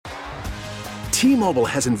T-Mobile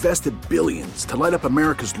has invested billions to light up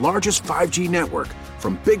America's largest 5G network,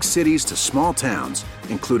 from big cities to small towns,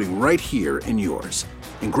 including right here in yours.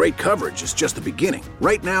 And great coverage is just the beginning.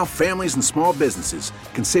 Right now, families and small businesses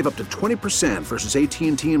can save up to 20% versus AT&T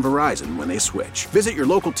and Verizon when they switch. Visit your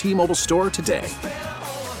local T-Mobile store today.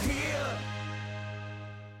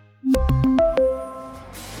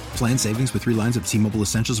 Plan savings with 3 lines of T-Mobile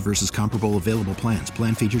Essentials versus comparable available plans.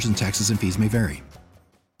 Plan features and taxes and fees may vary.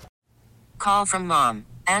 Call from mom.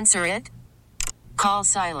 Answer it. Call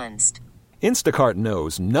silenced. Instacart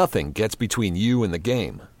knows nothing gets between you and the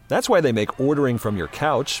game. That's why they make ordering from your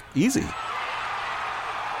couch easy.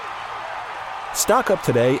 Stock up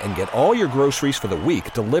today and get all your groceries for the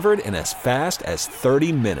week delivered in as fast as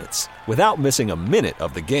 30 minutes without missing a minute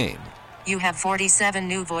of the game. You have 47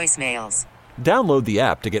 new voicemails. Download the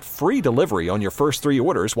app to get free delivery on your first 3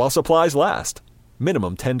 orders while supplies last.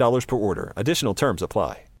 Minimum $10 per order. Additional terms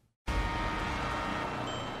apply.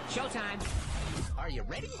 Showtime. Are you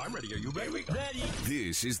ready? I'm ready. Are you ready? Ready.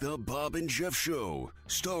 This is the Bob and Jeff Show,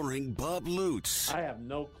 starring Bob Lutz. I have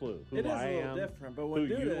no clue who it is I a little am, different, but when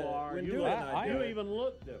who you are. When you even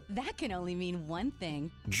look different. That can only mean one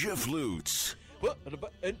thing. Jeff Lutz. Nope.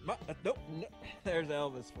 There's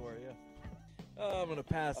Elvis for you. Oh, I'm going to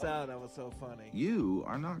pass out. That was so funny. You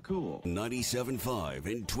are not cool. 97.5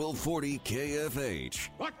 and 1240 KFH.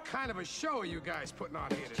 What kind of a show are you guys putting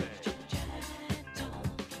on here today?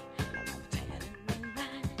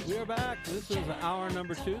 We are back. This is hour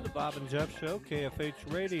number 2, the Bob and Jeff Show, KFH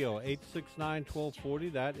Radio,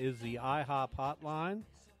 869-1240. That is the IHOP hotline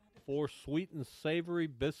for sweet and savory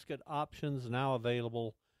biscuit options now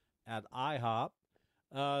available at IHOP.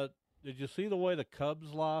 Did you see the way the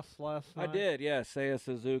Cubs lost last night? I did, yeah. Seiya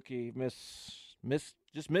Suzuki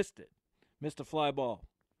just missed it. Missed a fly ball.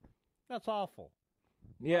 That's awful.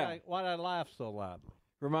 Yeah. Why'd I laugh so loud?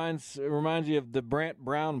 Reminds you of the Brant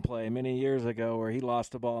Brown play many years ago where he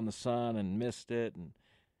lost the ball in the sun and missed it. And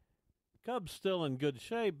Cubs still in good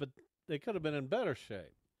shape, but they could have been in better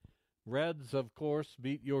shape. Reds, of course,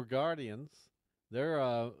 beat your Guardians.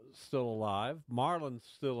 They're still alive. Marlins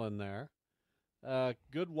still in there.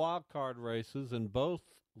 Good wild card races in both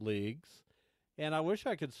leagues. And I wish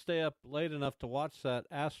I could stay up late enough to watch that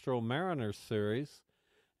Astro-Mariners series.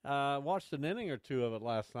 Watched an inning or two of it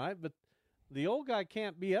last night, but the old guy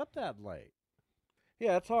can't be up that late.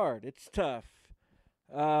 Yeah, it's hard. It's tough.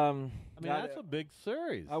 That's a big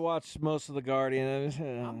series. I watched most of the Guardians.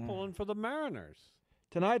 I'm pulling for the Mariners.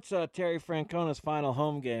 Tonight's Terry Francona's final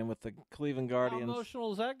home game with the Cleveland Guardians. How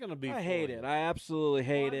emotional is that going to be? I hate it. I absolutely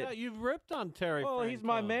hate it. You've ripped on Terry. Well, Francona. He's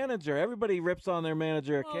my manager. Everybody rips on their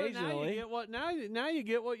manager occasionally. Now you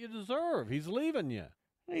get what you deserve. He's leaving you.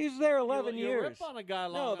 He's there 11 you years. Rip on a guy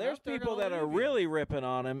long no, there's enough, people that are really ripping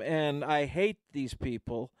on him, and I hate these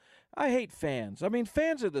people. I hate fans. I mean,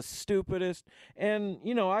 fans are the stupidest, and,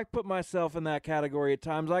 I put myself in that category at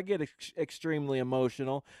times. I get extremely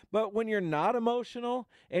emotional, but when you're not emotional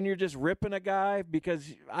and you're just ripping a guy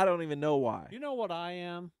because I don't even know why. You know what I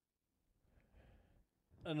am?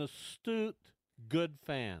 An astute, good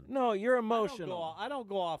fan. No, you're emotional. I don't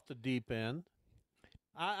go off the deep end.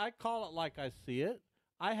 I call it like I see it.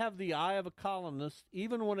 I have the eye of a columnist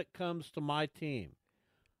even when it comes to my team.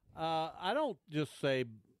 I don't just say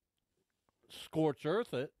scorch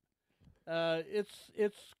earth it.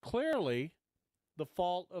 It's clearly the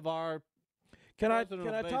fault of our. Can I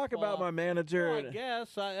talk about my manager? Well, I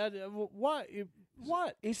guess.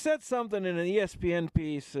 What? He said something in an ESPN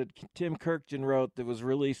piece that Tim Kirkjian wrote that was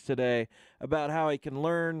released today about how he can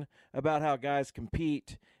learn about how guys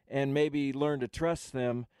compete and maybe learn to trust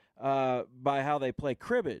them by how they play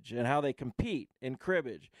cribbage and how they compete in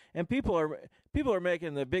cribbage. And people are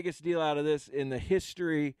making the biggest deal out of this in the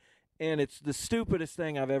history. And it's the stupidest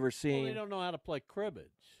thing I've ever seen. Well, they don't know how to play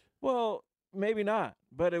cribbage. Well, maybe not,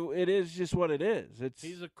 but it is just what it is.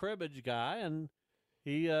 He's a cribbage guy, and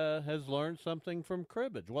he has learned something from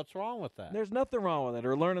cribbage. What's wrong with that? There's nothing wrong with it,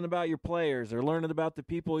 or learning about your players, or learning about the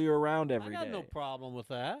people you're around every day. I got no problem with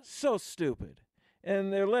that. So stupid.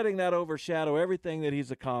 And they're letting that overshadow everything that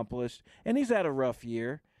he's accomplished, and he's had a rough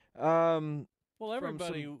year. Well,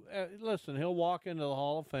 everybody, listen, he'll walk into the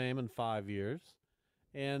Hall of Fame in 5 years.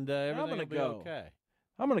 And everything will be okay.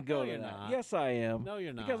 I'm going to go to that. Not. Yes, I am. No,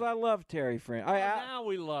 you're not. Because I love Terry Frank. Now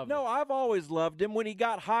we love him. No, I've always loved him. When he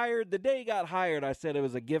got hired, the day he got hired, I said it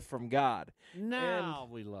was a gift from God. Now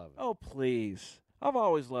we love him. Oh, please. I've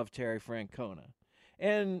always loved Terry Francona.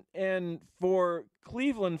 And for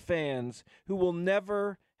Cleveland fans who will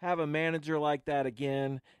never have a manager like that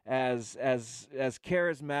again, as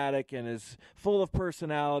charismatic and as full of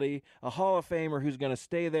personality, a Hall of Famer who's going to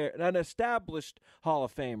stay there, an established Hall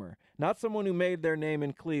of Famer, not someone who made their name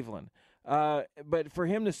in Cleveland. But for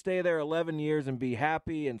him to stay there 11 years and be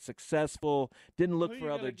happy and successful, didn't look for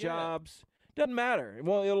other jobs. Doesn't matter.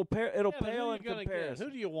 Well, it'll pale in comparison.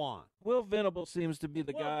 Who do you want? Will Venable seems to be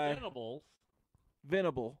the guy.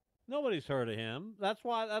 Venable. Nobody's heard of him. That's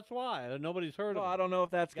why. Nobody's heard of him. I don't know if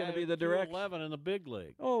that's going to be the direction. 11 in the big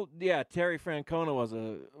league. Oh yeah, Terry Francona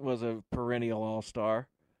was a perennial all-star.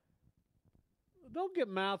 Don't get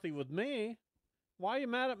mouthy with me. Why are you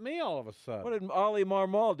mad at me all of a sudden? What did Ollie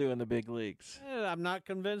Marmol do in the big leagues? I'm not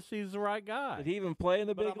convinced he's the right guy. Did he even play in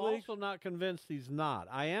the big leagues? leagues? I'm also not convinced he's not.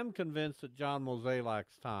 I am convinced that John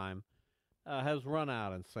Mozeliak's time has run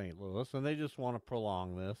out in St. Louis, and they just want to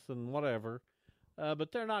prolong this and whatever.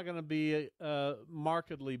 But they're not going to be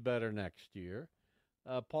markedly better next year.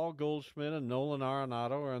 Paul Goldschmidt and Nolan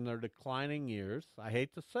Arenado are in their declining years. I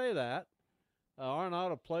hate to say that.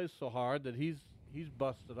 Arenado plays so hard that he's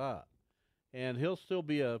busted up. And he'll still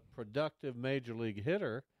be a productive major league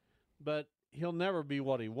hitter, but he'll never be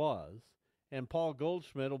what he was. And Paul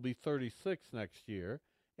Goldschmidt will be 36 next year,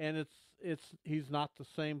 and he's not the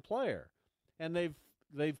same player. And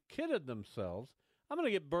they've kidded themselves. I'm going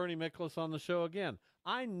to get Bernie Miklasz on the show again.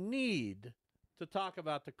 I need to talk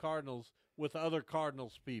about the Cardinals with other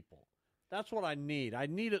Cardinals people. That's what I need. I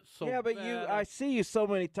need it so bad. Yeah, but I see you so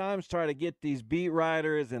many times try to get these beat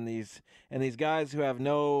writers and these guys who have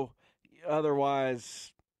no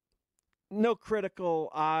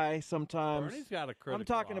critical eye sometimes. Bernie's got a critical I'm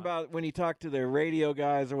talking eye. about when you talk to the radio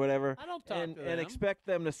guys or whatever. I don't talk to them. And expect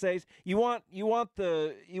them to say you want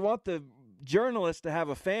the journalist to have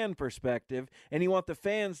a fan perspective, and you want the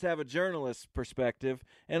fans to have a journalist perspective,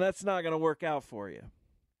 and that's not going to work out for you.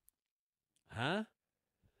 Huh?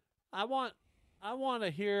 I want to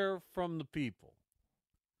hear from the people.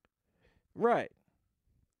 Right.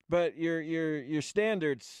 But your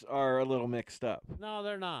standards are a little mixed up. No,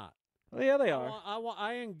 they're not. Well, yeah, they are.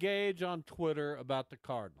 I engage on Twitter about the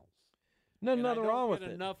Cardinals. Nothing wrong with it.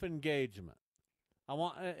 Enough engagement. I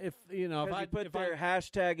want if I put their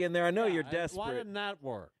hashtag in there. I know you're desperate. Why didn't that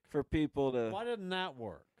work? For people to. Why didn't that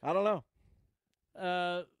work? I don't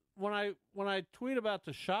know. When I tweet about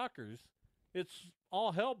the Shockers, it's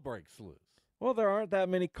all hell breaks loose. Well, there aren't that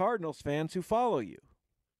many Cardinals fans who follow you.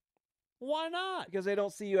 Why not? Because they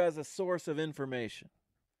don't see you as a source of information.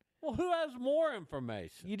 Well, who has more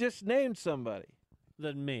information? You just named somebody.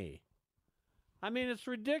 Than me. I mean, it's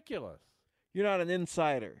ridiculous. You're not an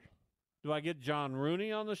insider. Do I get John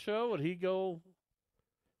Rooney on the show? Would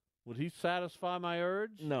he satisfy my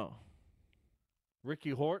urge? No.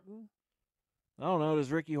 Ricky Horton? I don't know.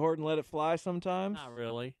 Does Ricky Horton let it fly sometimes? Not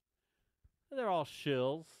really. They're all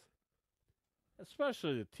shills.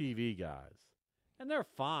 Especially the TV guys. And they're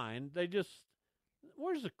fine. They just,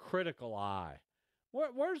 where's the critical eye?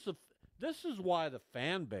 This is why the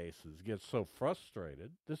fan bases get so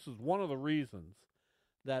frustrated. This is one of the reasons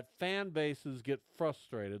that fan bases get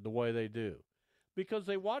frustrated the way they do. Because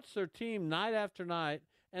they watch their team night after night,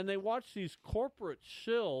 and they watch these corporate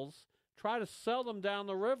shills try to sell them down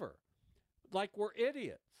the river like we're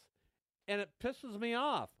idiots. And it pisses me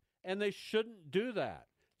off. And they shouldn't do that.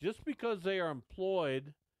 Just because they are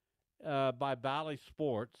employed by Bally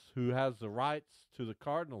Sports, who has the rights to the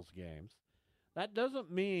Cardinals games, that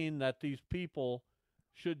doesn't mean that these people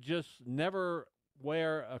should just never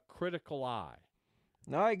wear a critical eye.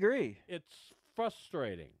 No, I agree. It's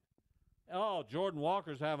frustrating. Oh, Jordan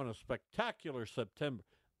Walker's having a spectacular September.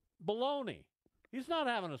 Baloney. He's not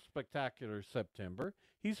having a spectacular September.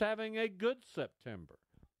 He's having a good September.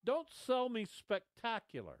 Don't sell me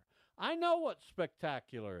spectacular. I know what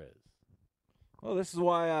spectacular is. Well, this is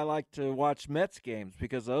why I like to watch Mets games,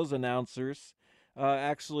 because those announcers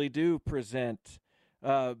actually do present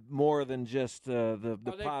more than just the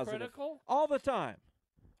Are they positive. Critical? All the time.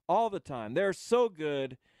 All the time. They're so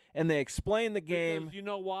good, and they explain the game. Because you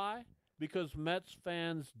know why? Because Mets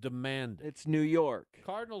fans demand it. It's New York.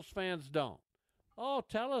 Cardinals fans don't. Oh,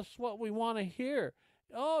 tell us what we want to hear.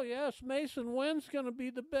 Oh, yes, Mason Wynn's going to be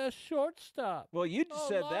the best shortstop. Well, you just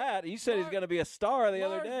said that. You said he's going to be a star the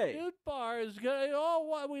other day. Lars Nootbaar is going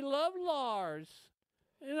to, we love Lars.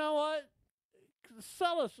 You know what?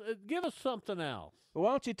 Sell us, give us something else. Well,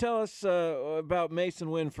 why don't you tell us about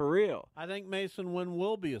Mason Wynn for real? I think Mason Wynn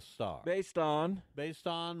will be a star. Based on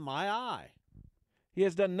my eye. He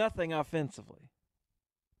has done nothing offensively.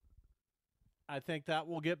 I think that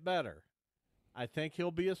will get better. I think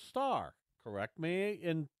he'll be a star. correct me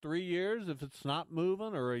in 3 years if it's not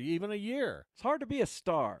moving, or even a year. It's hard to be a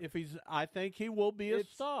star. I think he will be a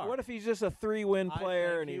star. What if he's just a 3-win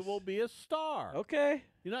player? He will be a star. Okay.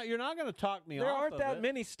 You're not going to talk me off. There aren't that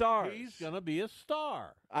many stars. He's going to be a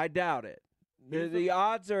star. I doubt it. The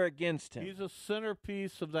odds are against him. He's a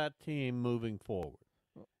centerpiece of that team moving forward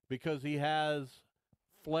because he has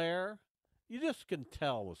flair. You just can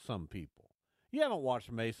tell with some people. You haven't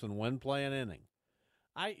watched Mason Wynn play an inning.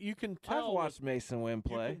 You can tell. I've watched Mason Wynn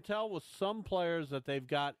play. You can tell with some players that they've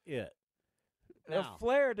got it. Now,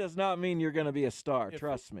 flair does not mean you're going to be a star.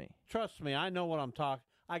 Trust me. Trust me. I know what I'm talking.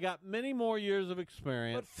 I got many more years of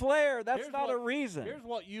experience. But flair, that's not a reason. Here's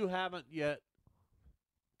what you haven't yet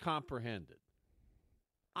comprehended.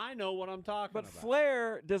 I know what I'm talking about. But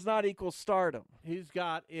flair does not equal stardom. He's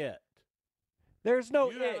got it. There's no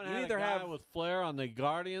you it. Haven't You had either a guy have with flair on the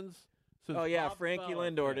Guardians. Since Bob Frankie Feller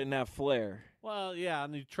Lindor did. didn't have flair. Well, yeah,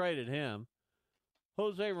 and you traded him.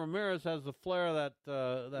 Jose Ramirez has the flair of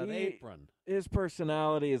that apron. His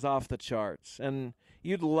personality is off the charts, and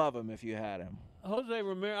you'd love him if you had him. Jose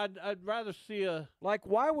Ramirez, I'd rather see a... Like,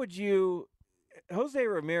 why would you... Jose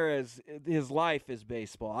Ramirez, his life is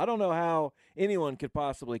baseball. I don't know how anyone could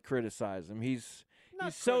possibly criticize him. He's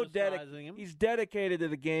so dedicated. He's dedicated to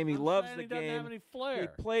the game. He loves the game. He doesn't have any flair. He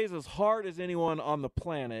plays as hard as anyone on the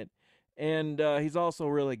planet, and he's also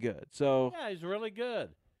really good. So yeah, he's really good.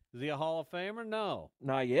 Is he a Hall of Famer? No.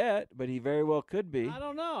 Not yet, but he very well could be. I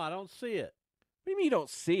don't know. I don't see it. What do you mean you don't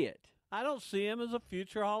see it? I don't see him as a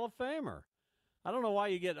future Hall of Famer. I don't know why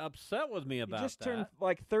you get upset with me about that. He just turned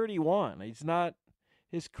like 31. He's not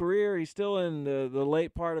his career. He's still in the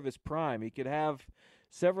late part of his prime. He could have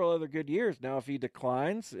several other good years. Now, if he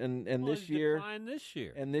declines and this year, and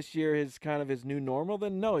this year is kind of his new normal,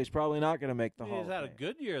 then no, he's probably not going to make the Hall of Fame. He's had a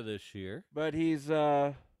good year this year, but he's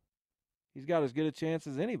got as good a chance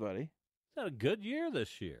as anybody. He's had a good year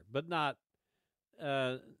this year, but not.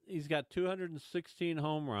 He's got 216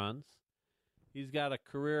 home runs. He's got a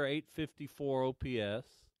career 854 OPS.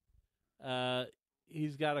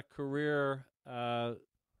 He's got a career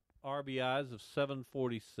RBIs of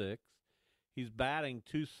 746. He's batting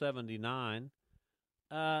 279.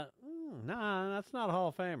 Nah, that's not a Hall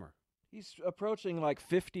of Famer. He's approaching like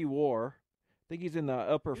 50 WAR. I think he's in the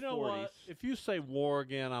upper 40s. You know what? If you say WAR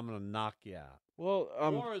again, I'm going to knock you out. Well,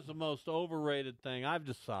 WAR is the most overrated thing, I've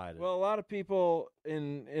decided. Well, a lot of people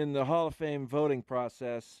in the Hall of Fame voting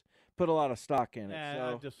process put a lot of stock in it.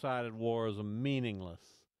 I've decided WAR is a meaningless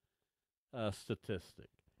statistic.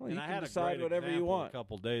 Well, and you I can had decide a whatever you want. A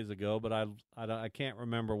couple days ago, but I can't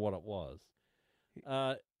remember what it was.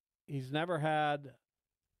 He's never had.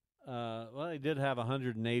 He did have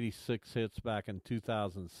 186 hits back in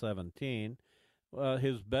 2017.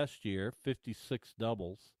 His best year, 56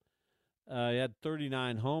 doubles. He had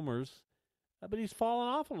 39 homers, but he's fallen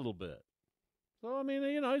off a little bit. So I mean,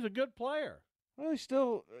 he's a good player. Well,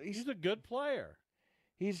 he's a good player.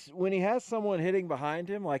 When he has someone hitting behind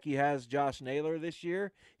him, like he has Josh Naylor this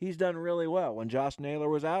year, he's done really well. When Josh Naylor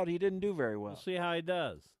was out, he didn't do very well. We'll see how he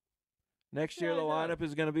does. Next year, the lineup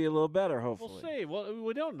is going to be a little better, hopefully. We'll see. Well,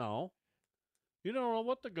 we don't know. You don't know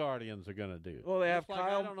what the Guardians are going to do. Well, they have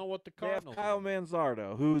Kyle. I don't know what the Cardinals. They have Kyle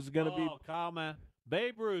Manzardo, who's going to be Kyle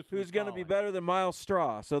Babe Ruth. Who's going to be better than Miles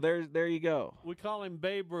Straw? So there you go. We call him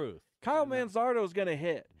Babe Ruth. Kyle Manzardo is going to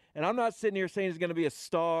hit, and I'm not sitting here saying he's going to be a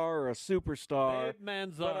star or a superstar. Babe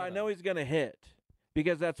Manzardo. But I know he's going to hit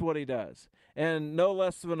because that's what he does. And no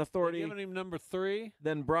less of an authority. Giving him number 3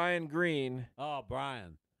 than Brian Green. Oh,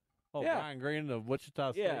 Brian. Oh, yeah. Brian Green of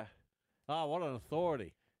Wichita State. Yeah. Oh, what an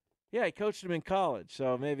authority. Yeah, he coached him in college,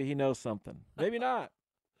 so maybe he knows something. Maybe not.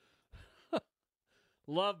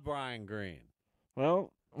 Love Brian Green.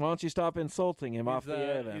 Well, why don't you stop insulting him off the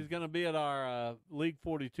air then? He's going to be at our League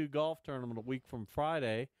 42 golf tournament a week from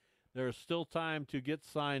Friday. There is still time to get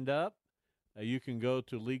signed up. You can go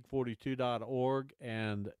to league42.org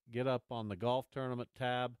and get up on the golf tournament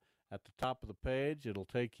tab at the top of the page. It'll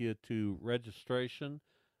take you to registration.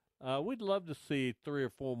 We'd love to see 3 or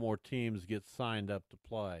 4 more teams get signed up to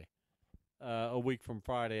play a week from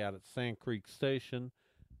Friday out at Sand Creek Station.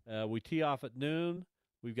 We tee off at noon.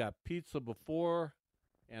 We've got pizza before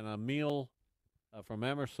and a meal from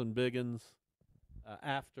Emerson Biggins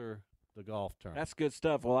after the golf tournament. That's good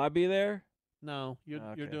stuff. Will I be there? No,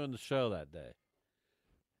 you're doing the show that day.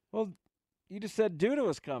 Well, you just said Duda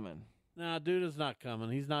was coming. No, Duda's not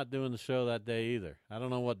coming. He's not doing the show that day either. I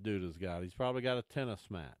don't know what Duda's got. He's probably got a tennis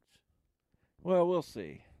match. Well, we'll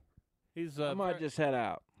see. I might just head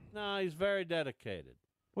out. No, he's very dedicated.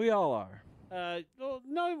 We all are.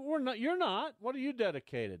 No, we're not. You're not. What are you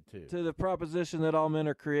dedicated to? To the proposition that all men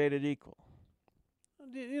are created equal.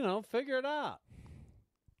 figure it out.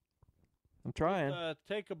 I'm trying.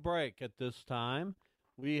 Take a break at this time.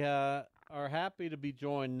 We are happy to be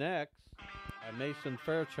joined next by Mason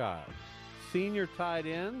Fairchild, senior tight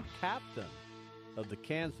end, captain of the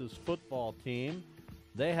Kansas football team.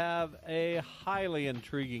 They have a highly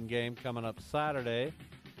intriguing game coming up Saturday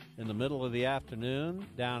in the middle of the afternoon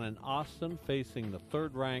down in Austin, facing the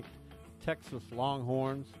third-ranked Texas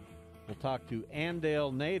Longhorns. We'll talk to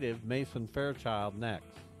Andale native Mason Fairchild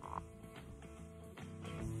next.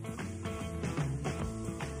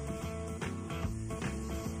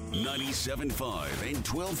 .97.5 and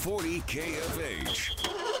 1240 KFH.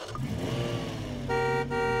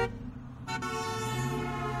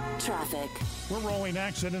 Traffic. We're rolling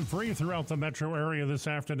accident-free throughout the metro area this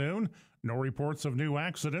afternoon. No reports of new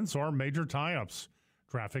accidents or major tie-ups.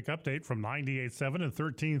 Traffic update from 98.7 and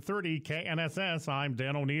 1330 KNSS. I'm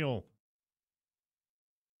Dan O'Neill.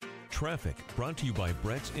 Traffic brought to you by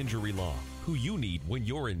Brett's Injury Law, who you need when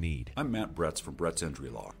you're in need. I'm Matt Bretz from Brett's Injury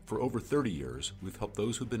Law. For over 30 years, we've helped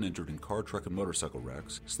those who've been injured in car, truck, and motorcycle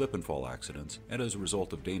wrecks, slip and fall accidents, and as a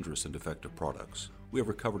result of dangerous and defective products. We have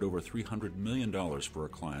recovered over $300 million for our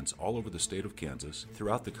clients all over the state of Kansas,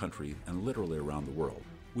 throughout the country, and literally around the world.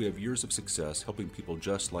 We have years of success helping people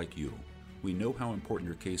just like you. We know how important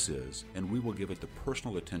your case is, and we will give it the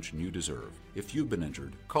personal attention you deserve. If you've been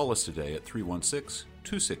injured, call us today at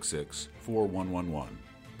 316-266-4111.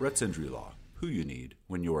 Brett's Injury Law. Who you need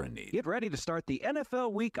when you're in need. Get ready to start the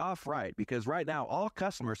NFL week off right, because right now all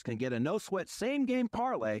customers can get a no-sweat same-game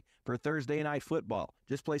parlay for Thursday night football.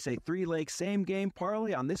 Just place a 3-leg same-game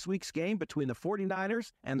parlay on this week's game between the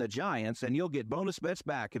 49ers and the Giants, and you'll get bonus bets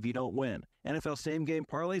back if you don't win. NFL same-game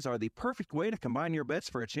parlays are the perfect way to combine your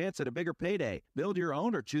bets for a chance at a bigger payday. Build your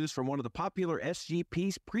own or choose from one of the popular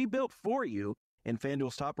SGPs pre-built for you in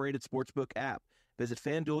FanDuel's top-rated sportsbook app. Visit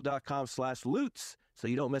FanDuel.com/Lutz so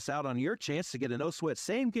you don't miss out on your chance to get a no-sweat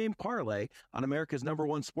same-game parlay on America's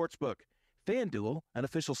 #1 sportsbook. FanDuel, an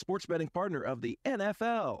official sports betting partner of the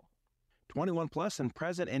NFL. 21 plus and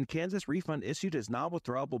present in Kansas. Refund issued as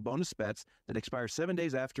non-withdrawable bonus bets that expire 7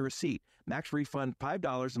 days after receipt. Max refund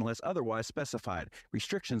 $5 unless otherwise specified.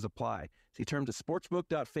 Restrictions apply. See terms at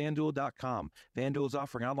sportsbook.fanduel.com. FanDuel is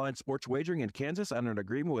offering online sports wagering in Kansas under an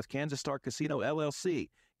agreement with Kansas Star Casino, LLC.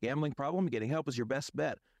 Gambling problem? Getting help is your best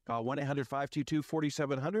bet. Call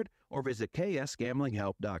 1-800-522-4700 or visit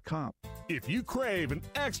ksgamblinghelp.com. If you crave an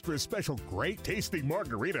extra special great-tasting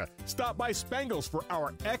margarita, stop by Spangles for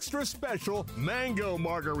our extra special mango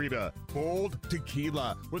margarita. Bold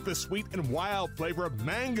tequila with the sweet and wild flavor of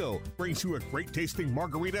mango brings you a great-tasting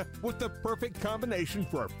margarita with the perfect combination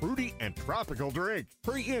for a fruity and tropical drink.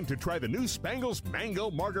 Hurry in to try the new Spangles Mango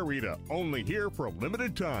Margarita, only here for a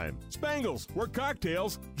limited time. Spangles, where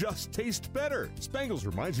cocktails just taste better. Spangles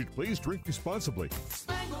reminds you to please drink responsibly.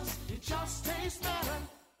 Spangles, it just tastes better.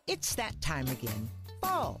 It's that time again.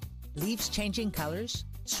 Fall. Leaves changing colors,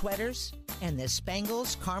 sweaters, and the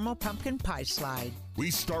Spangles Caramel Pumpkin Pie Slide. We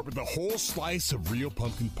start with a whole slice of real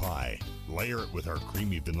pumpkin pie. Layer it with our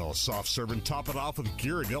creamy vanilla soft serve and top it off with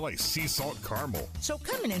Ghirardelli sea salt caramel. So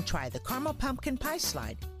come in and try the Caramel Pumpkin Pie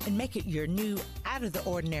Slide and make it your new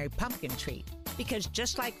out-of-the-ordinary pumpkin treat. Because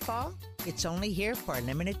just like fall, it's only here for a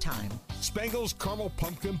limited time. Spangles Caramel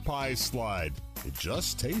Pumpkin Pie Slide. It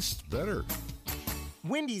just tastes better.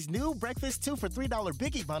 Wendy's new breakfast 2 for $3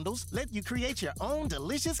 Biggie Bundles let you create your own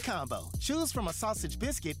delicious combo. Choose from a sausage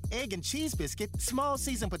biscuit, egg and cheese biscuit, small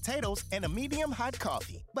seasoned potatoes, and a medium hot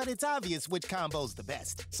coffee. But it's obvious which combo's the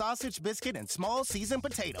best. Sausage biscuit and small seasoned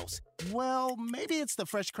potatoes. Well, maybe it's the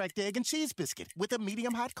fresh cracked egg and cheese biscuit with a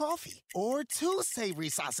medium hot coffee. Or 2 savory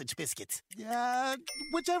sausage biscuits.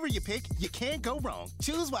 Whichever you pick, you can't go wrong.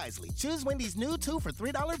 Choose wisely. Choose Wendy's new 2 for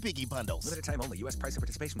 $3 Biggie Bundles. Limited time only. U.S. price and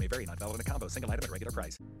participation may vary. Not valid in a combo. Single item at regular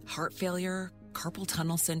price. Heart failure, carpal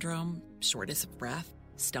tunnel syndrome, shortness of breath,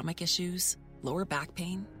 stomach issues, lower back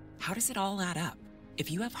pain. How does it all add up? If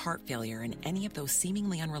you have heart failure and any of those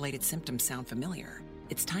seemingly unrelated symptoms sound familiar,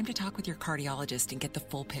 it's time to talk with your cardiologist and get the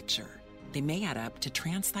full picture. They may add up to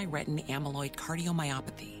transthyretin amyloid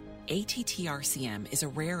cardiomyopathy. ATTR-CM is a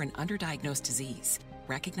rare and underdiagnosed disease.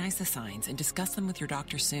 Recognize the signs and discuss them with your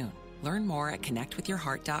doctor soon. Learn more at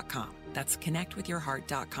connectwithyourheart.com. That's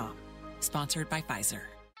connectwithyourheart.com. Sponsored by Pfizer.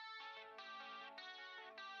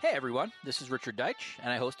 Hey everyone, this is Richard Deitch,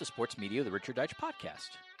 and I host the sports media, the Richard Deitch Podcast.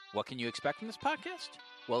 What can you expect from this podcast?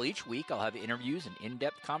 Well, each week I'll have interviews and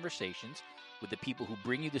in-depth conversations with the people who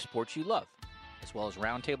bring you the sports you love, as well as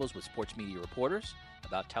roundtables with sports media reporters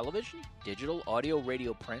about television, digital, audio,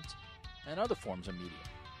 radio, print, and other forms of media.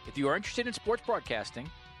 If you are interested in sports broadcasting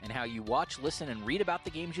and how you watch, listen, and read about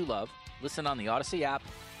the games you love, listen on the Odyssey app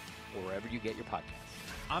or wherever you get your podcasts.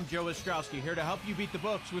 I'm Joe Ostrowski, here to help you beat the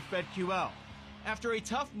books with BetQL. After a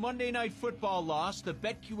tough Monday Night Football loss, the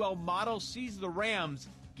BetQL model sees the Rams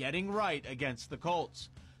getting right against the Colts.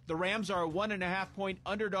 The Rams are a 1.5-point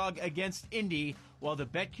underdog against Indy, while the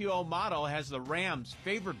BetQL model has the Rams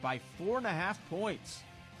favored by 4.5 points.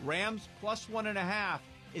 Rams plus 1.5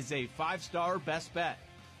 is a 5-star best bet.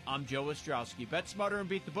 I'm Joe Ostrowski. Bet smarter and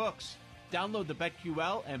beat the books. Download the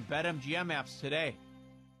BetQL and BetMGM apps today.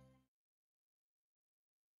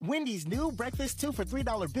 Wendy's new breakfast 2 for $3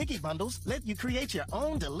 Biggie Bundles let you create your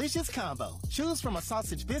own delicious combo. Choose from a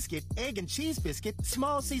sausage biscuit, egg and cheese biscuit,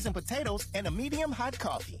 small seasoned potatoes, and a medium hot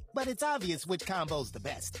coffee. But it's obvious which combo's the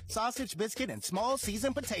best. Sausage biscuit and small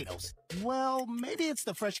seasoned potatoes. Well, maybe it's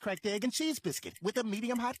the fresh cracked egg and cheese biscuit with a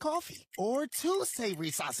medium hot coffee. Or 2 savory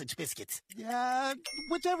sausage biscuits.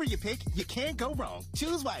 Whichever you pick, you can't go wrong.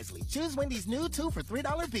 Choose wisely. Choose Wendy's new 2 for $3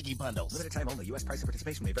 Biggie Bundles. Limited time only. U.S. price and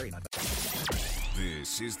participation may vary. Not.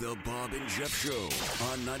 This is the Bob and Jeff Show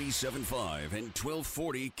on 97.5 and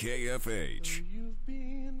 1240 KFH. You've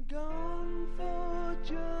been gone for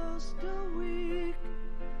just a week.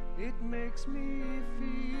 It makes me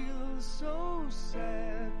feel so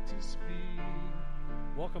sad to speak.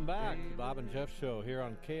 Welcome back to the Bob and Jeff Show here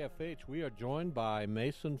on KFH. We are joined by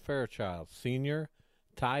Mason Fairchild, senior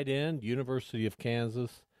tight end, University of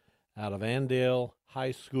Kansas, out of Andale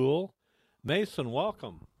High School. Mason,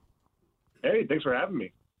 welcome. Hey, thanks for having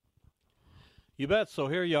me. You bet. So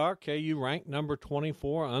here you are, KU ranked number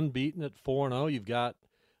 24, unbeaten at 4-0. You've got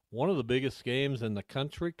one of the biggest games in the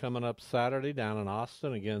country coming up Saturday down in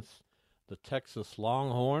Austin against the Texas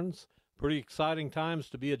Longhorns. Pretty exciting times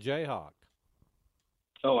to be a Jayhawk.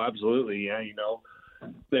 Oh, absolutely. Yeah, you know,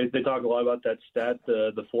 they talk a lot about that stat,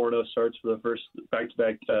 the 4-0 starts for the first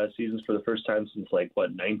back-to-back seasons for the first time since,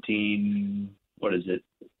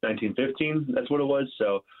 1915? That's what it was.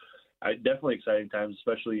 So, definitely exciting times,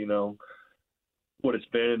 especially, you know, what it's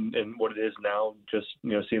been and what it is now. Just,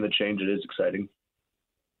 you know, seeing the change, it is exciting.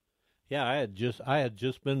 Yeah, I had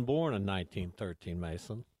just been born in 1913,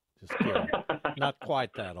 Mason. Just kidding. Not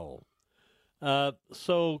quite that old.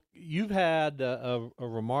 So you've had a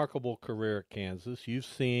remarkable career at Kansas. You've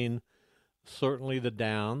seen certainly the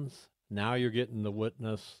downs. Now you're getting to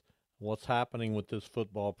witness what's happening with this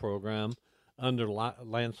football program under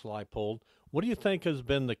Lance Leipold. What do you think has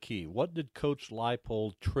been the key? What did Coach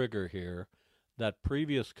Leipold trigger here that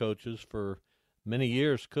previous coaches for many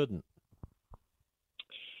years couldn't?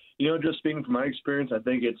 You know, just speaking from my experience, I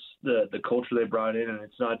think it's the culture they brought in, and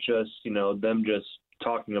it's not just, you know, them just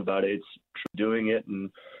talking about it. It's doing it,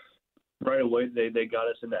 and right away they got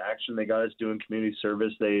us into action. They got us doing community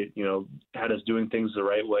service. They, you know, had us doing things the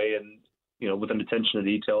right way and, you know, with an attention to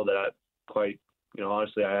detail that I quite, you know,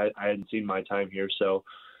 honestly, I hadn't seen my time here. So,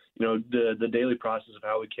 you know, the daily process of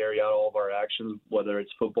how we carry out all of our actions, whether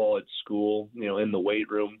it's football, at school, you know, in the weight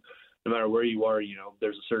room, no matter where you are, you know,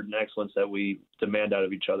 there's a certain excellence that we demand out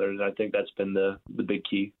of each other. And I think that's been the big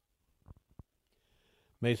key.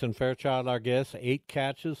 Mason Fairchild, our guest, 8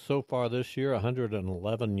 catches so far this year,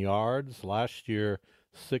 111 yards. Last year,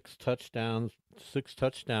 6 touchdown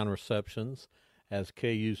receptions as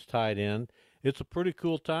KU's tight end. It's a pretty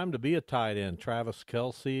cool time to be a tight end. Travis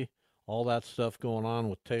Kelce, all that stuff going on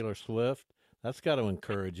with Taylor Swift. That's got to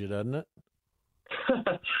encourage you, doesn't it?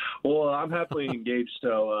 Well, I'm happily engaged,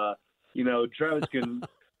 so you know, Travis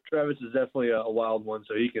is definitely a wild one,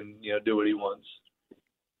 so he can, you know, do what he wants.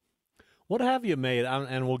 What have you made?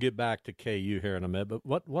 And we'll get back to KU here in a minute.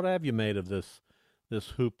 But what have you made of this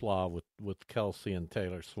hoopla with Kelce and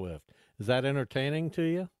Taylor Swift? Is that entertaining to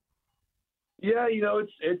you? Yeah, you know,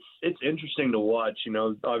 it's interesting to watch. You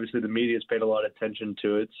know, obviously the media's paid a lot of attention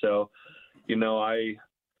to it, so you know, I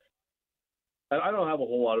don't have a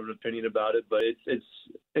whole lot of an opinion about it, but it's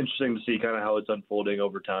interesting to see kind of how it's unfolding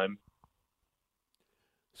over time.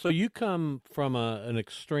 So you come from an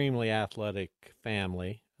extremely athletic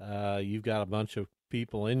family. You've got a bunch of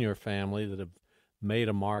people in your family that have made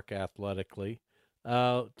a mark athletically.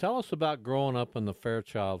 Tell us about growing up in the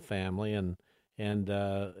Fairchild family and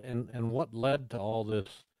what led to all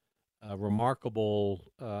this remarkable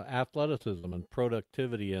athleticism and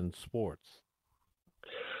productivity in sports.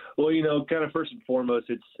 Well, you know, kind of first and foremost,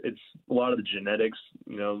 it's a lot of the genetics.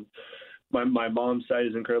 You know, my mom's side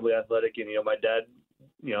is incredibly athletic, and you know, my dad,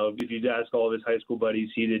 you know, if you ask all of his high school buddies,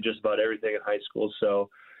 he did just about everything in high school. So,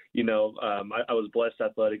 you know, I was blessed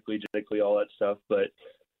athletically, genetically, all that stuff. But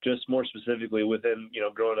just more specifically within, you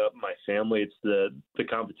know, growing up in my family, it's the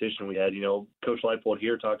competition we had. You know, Coach Leipold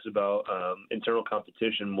here talks about internal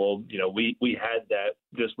competition. Well, you know, we had that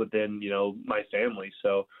just within, you know, my family.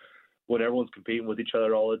 So when everyone's competing with each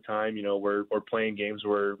other all the time, we're playing games,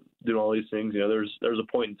 we're doing all these things. There's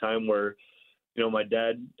a point in time where, my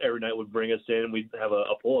dad every night would bring us in. We'd have a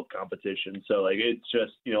pull-up competition. So like it's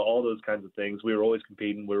just all those kinds of things. We were always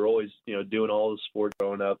competing. We were always doing all the sports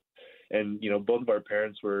growing up, and both of our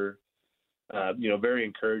parents were very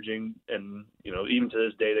encouraging, and even to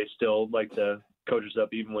this day they still like to coach us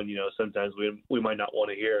up, even when sometimes we might not want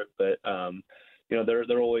to hear it, but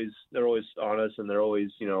they're always on us, and they're always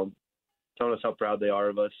telling us how proud they are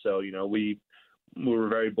of us. So we were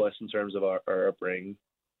very blessed in terms of our upbringing.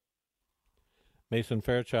 Mason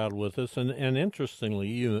Fairchild with us, and interestingly,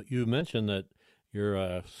 you mentioned that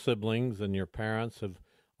your siblings and your parents have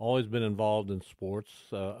always been involved in sports,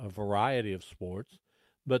 a variety of sports.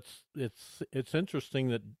 But it's interesting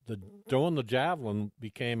that throwing the javelin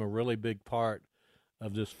became a really big part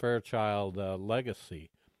of this Fairchild legacy.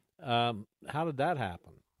 How did that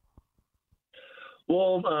happen?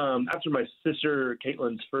 Well, after my sister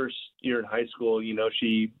Caitlin's first year in high school,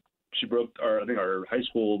 she broke our high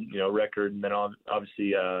school record, and then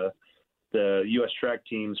obviously the U.S. track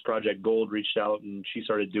team's Project Gold reached out, and she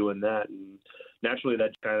started doing that, and naturally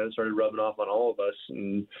that kind of started rubbing off on all of us.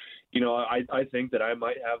 And I think that I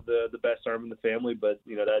might have the best arm in the family, but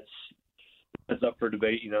that's up for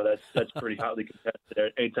debate. That's pretty hotly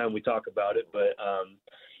contested anytime we talk about it. But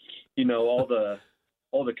all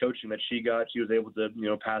the coaching that she got, she was able to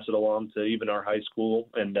pass it along to even our high school,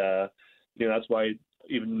 and that's why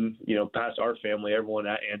even past our family, everyone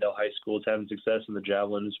at Andale High School is having success in the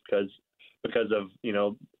javelin because of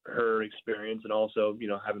her experience, and also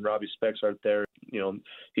having Robbie Spexart there.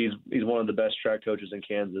 He's one of the best track coaches in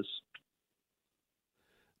Kansas.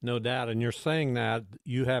 No doubt. And you're saying that,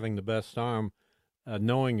 you having the best arm,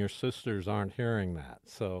 knowing your sisters aren't hearing that.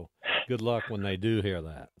 So good luck when they do hear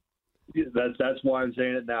that. That's why I'm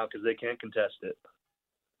saying it now, because they can't contest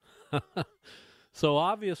it. So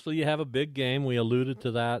obviously you have a big game. We alluded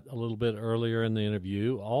to that a little bit earlier in the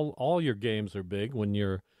interview. All your games are big when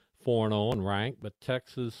you're 4-0 and ranked, but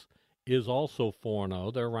Texas is also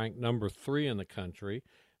 4-0. They're ranked number 3 in the country.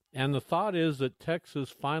 And the thought is that Texas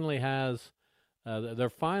finally has they're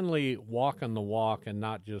finally walking the walk and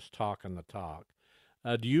not just talking the talk.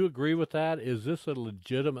 Do you agree with that? Is this a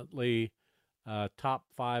legitimately top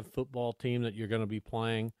 5 football team that you're going to be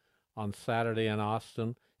playing on Saturday in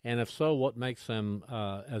Austin? And if so, what makes them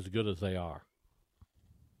as good as they are?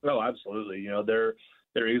 Oh, absolutely. They're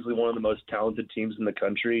easily one of the most talented teams in the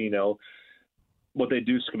country. What they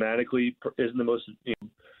do schematically isn't the most,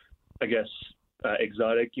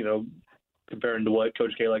 exotic, comparing to what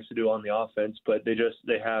Coach K likes to do on the offense, but they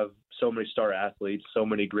have so many star athletes, so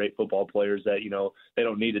many great football players that, they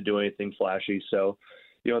don't need to do anything flashy. So,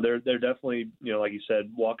 they're definitely, like you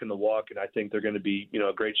said, walking the walk, and I think they're going to be,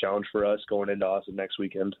 a great challenge for us going into Austin next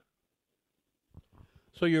weekend.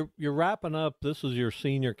 So you're wrapping up. This is your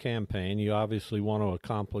senior campaign. You obviously want to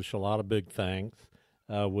accomplish a lot of big things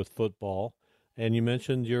with football, and you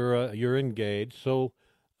mentioned you're engaged. So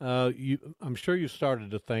I'm sure you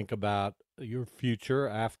started to think about your future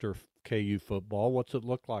after KU football. What's it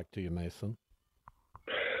look like to you, Mason?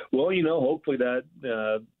 Well, hopefully that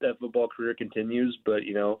football career continues, but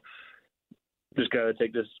just gotta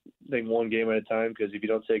take this thing one game at a time, because if you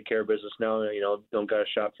don't take care of business now, don't got a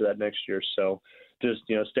shot for that next year. So just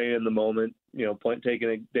staying in the moment, taking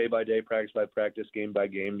it day by day, practice by practice, game by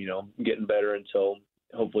game, getting better until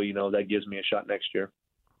hopefully that gives me a shot next year.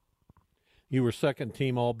 You were second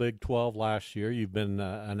team All Big 12 last year. You've been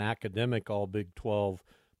an academic All Big 12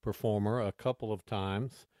 performer a couple of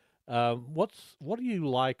times. What do you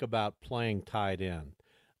like about playing tight end?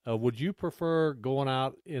 Would you prefer going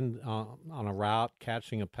out on a route,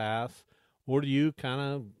 catching a pass, or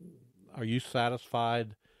are you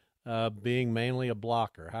satisfied being mainly a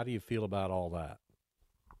blocker? How do you feel about all that?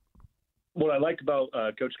 What I like about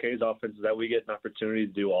Coach K's offense is that we get an opportunity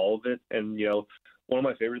to do all of it. And, one of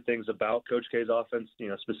my favorite things about Coach K's offense,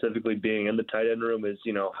 specifically being in the tight end room, is,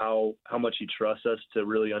 how much he trusts us to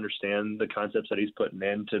really understand the concepts that he's putting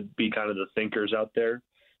in, to be kind of the thinkers out there,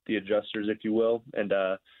 the adjusters, if you will. And,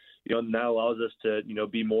 that allows us to,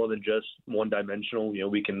 be more than just one dimensional.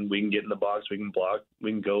 We can get in the box, we can block,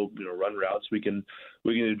 we can go, run routes. We can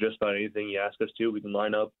do just about anything he asks us to. We can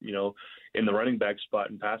line up, in the running back spot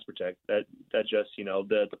and pass protect. That's just,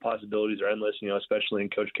 the possibilities are endless, especially in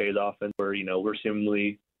Coach K's offense, where, we're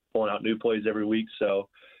seemingly pulling out new plays every week. So,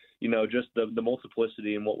 just the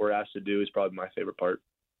multiplicity in what we're asked to do is probably my favorite part.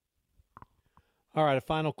 All right, a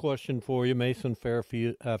final question for you. Mason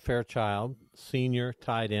Fairchild, senior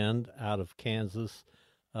tight end out of Kansas,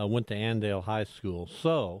 went to Andale High School.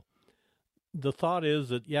 So the thought is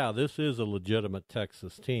that, this is a legitimate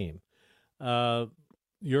Texas team.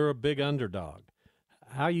 You're a big underdog.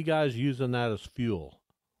 How are you guys using that as fuel?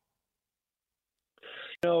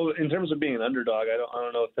 In terms of being an underdog, I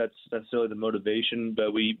don't know if that's necessarily the motivation,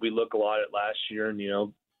 but we look a lot at last year, and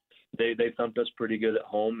they thumped us pretty good at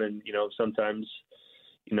home, and sometimes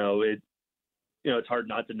it's hard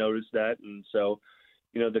not to notice that, and so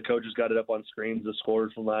the coaches got it up on screens, the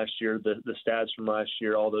scores from last year, the stats from last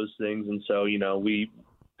year, all those things, and so we,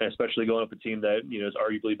 especially going up a team that is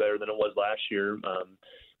arguably better than it was last year,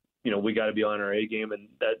 we got to be on our A game, and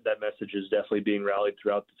that message is definitely being rallied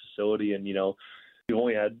throughout the facility, and we've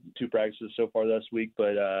only had 2 practices so far this week,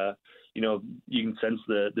 but you can sense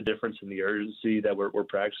the difference in the urgency that we're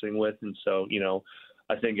practicing with, and so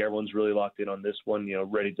I think everyone's really locked in on this one,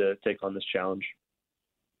 ready to take on this challenge.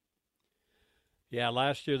 Yeah,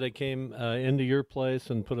 last year they came into your place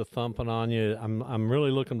and put a thumping on you. I'm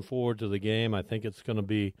really looking forward to the game. I think it's going to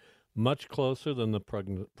be much closer than the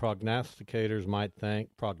prognosticators might think.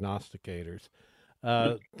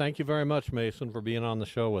 Thank you very much, Mason, for being on the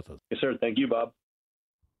show with us. Yes, sir. Thank you, Bob.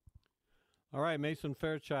 All right, Mason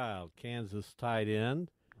Fairchild, Kansas tight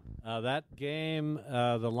end. That game,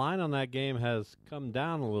 the line on that game has come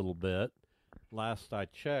down a little bit. Last I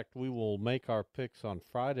checked, we will make our picks on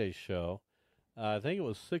Friday's show. I think it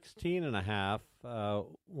was 16.5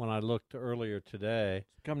 when I looked earlier today.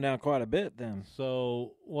 Come down quite a bit then.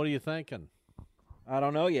 So what are you thinking? I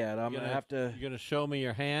don't know yet. I'm going to have to... You're going to show me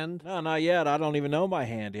your hand? No, not yet. I don't even know my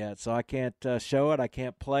hand yet, so I can't show it. I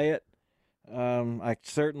can't play it. I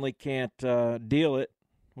certainly can't deal it.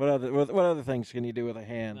 What other things can you do with a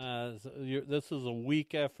hand? This is a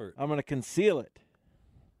weak effort. I'm going to conceal it.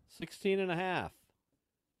 16.5.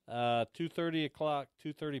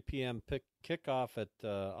 2:30 p.m. kickoff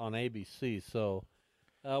on ABC. So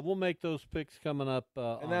we'll make those picks coming up.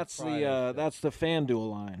 And that's Friday, that's the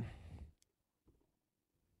FanDuel line.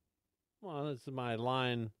 Well, this is my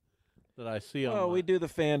line that I see on. Well, we do the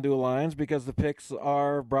FanDuel lines because the picks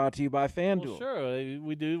are brought to you by FanDuel. Well, sure,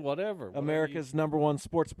 we do whatever. America's #1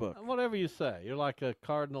 sports book. Whatever you say. You're like a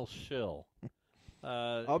Cardinal shill.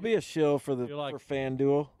 I'll be a shill for for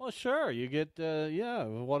FanDuel. Well, sure. You get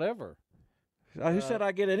whatever. Who said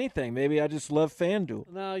I get anything? Maybe I just love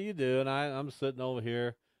FanDuel. No, you do, and I'm sitting over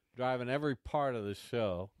here driving every part of this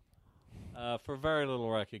show for very little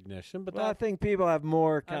recognition. But I think people have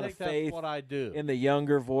more kind of faith that's what I do. In the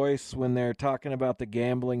younger voice when they're talking about the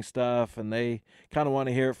gambling stuff, and they kind of want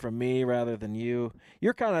to hear it from me rather than you.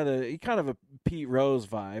 You're kind of a Pete Rose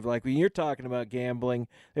vibe. Like when you're talking about gambling,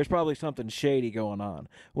 there's probably something shady going on.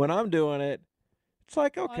 When I'm doing it, it's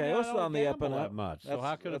like, okay, what's on the up and up? Much. So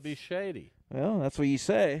how could it be shady? Well, that's what you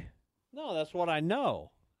say. No, that's what I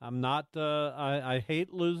know. I'm not. I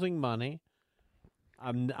hate losing money.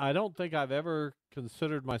 I don't think I've ever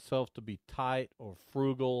considered myself to be tight or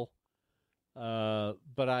frugal, but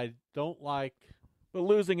I don't like. But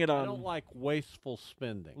losing it on. I don't like wasteful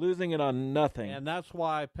spending. Losing it on nothing. And that's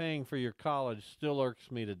why paying for your college still irks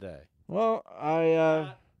me today. Well,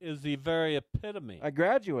 that is the very epitome. I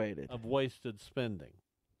graduated of wasted spending.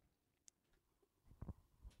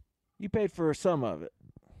 You paid for some of it.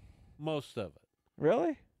 Most of it.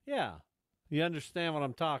 Really? Yeah. You understand what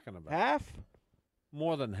I'm talking about? Half?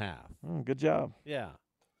 More than half. Good job. Yeah.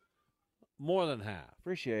 More than half.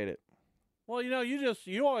 Appreciate it. Well,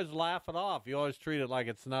 you always laugh it off. You always treat it like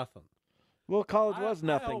it's nothing. Well, college was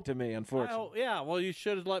nothing to me, unfortunately. Yeah, well, you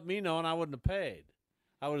should have let me know, and I wouldn't have paid.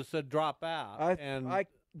 I would have said drop out. I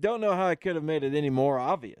don't know how I could have made it any more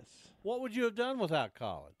obvious. What would you have done without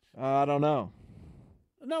college? I don't know.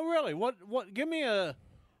 No, really. What? Give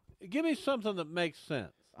me something that makes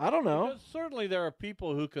sense. I don't know. Because certainly there are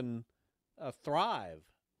people who can thrive.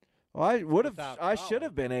 Well, I should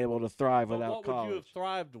have been able to thrive without college. What would you have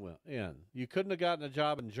thrived in? You couldn't have gotten a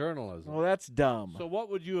job in journalism. Well, that's dumb. So what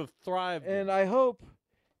would you have thrived in? And I hope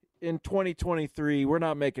in 2023 we're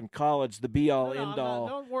not making college the be-all, end-all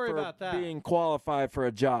don't worry about that. Being qualified for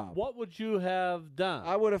a job. What would you have done?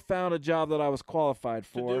 I would have found a job that I was qualified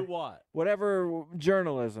for. To do what? Whatever,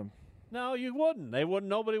 journalism. No, you wouldn't.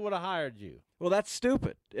 Nobody would have hired you. Well, that's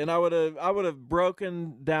stupid. And I would have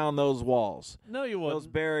broken down those walls. No, you wouldn't. Those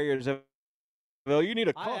barriers. Well, you need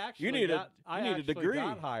a you need a degree.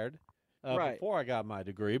 I got hired before I got my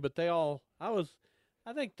degree, but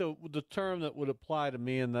I think the term that would apply to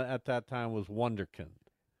me at that time was wonderkind.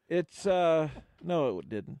 It's no, it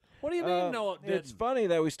didn't. What do you mean? No, it didn't? It's funny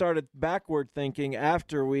that we started backward thinking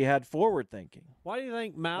after we had forward thinking. Why do you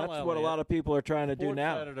think Mal That's Elliott, what a lot of people are trying to do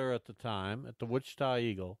now. Sports editor at the time at the Wichita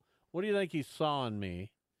Eagle. What do you think he saw in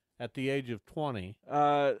me at the age of 20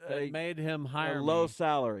 that made him hire a low me?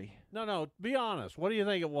 salary? No, be honest. What do you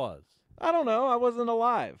think it was? I don't know. I wasn't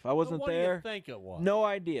alive. I wasn't what there. do you think it was? No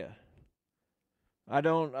idea. I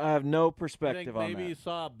have no perspective on that. Maybe you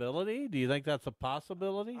saw ability? Do you think that's a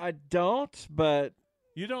possibility? I don't, but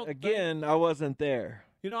you don't. Again, I wasn't there.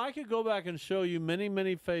 I could go back and show you many,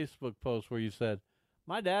 many Facebook posts where you said,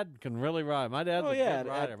 my dad can really ride. My dad's a good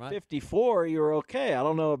rider. At 54, you were okay. I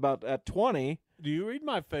don't know about at 20. Do you read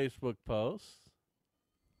my Facebook posts?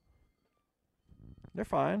 They're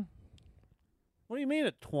fine. What do you mean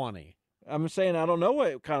at 20? I'm saying I don't know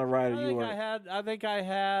what kind of rider you were. I think I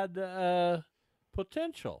had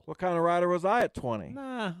potential. What kind of rider was I at 20?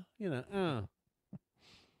 Nah,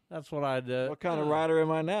 that's what I'd. What kind of rider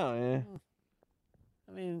am I now?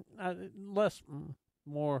 I mean,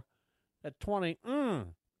 more at 20.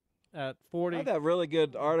 At 40. I had that really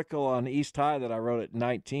good article on East High that I wrote at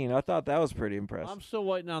 19. I thought that was pretty impressive. I'm still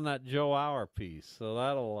waiting on that Joe Hour piece, so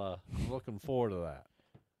that'll. I'm looking forward to that.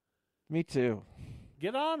 Me too.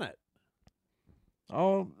 Get on it.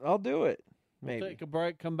 I'll do it. Maybe. We'll take a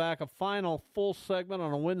break, come back, a final full segment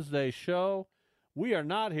on a Wednesday show. We are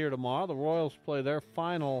not here tomorrow. The Royals play their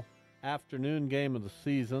final afternoon game of the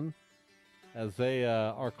season as they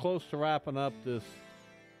are close to wrapping up this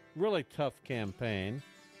really tough campaign.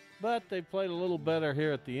 But they played a little better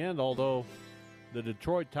here at the end, although the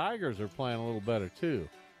Detroit Tigers are playing a little better too.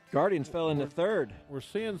 Guardians fell into third. We're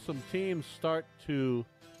seeing some teams start to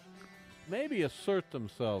maybe assert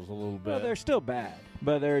themselves a little bit. Well, they're still bad,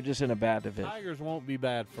 but they're just in a bad division. Tigers won't be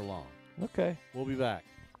bad for long. Okay. We'll be back.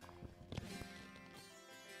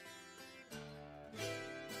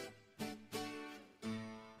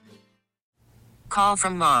 Call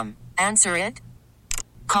from mom. Answer it.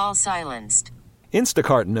 Call silenced.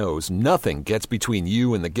 Instacart knows nothing gets between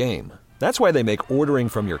you and the game. That's why they make ordering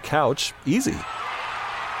from your couch easy.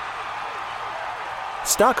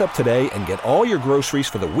 Stock up today and get all your groceries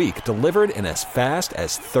for the week delivered in as fast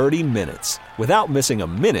as 30 minutes without missing a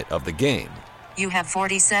minute of the game. You have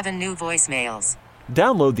 47 new voicemails.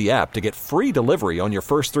 Download the app to get free delivery on your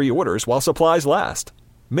first 3 orders while supplies last.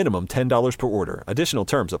 Minimum $10 per order. Additional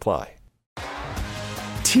terms apply.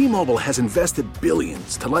 T-Mobile has invested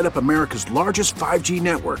billions to light up America's largest 5G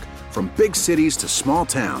network, from big cities to small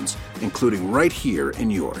towns, including right here in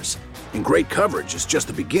yours. And great coverage is just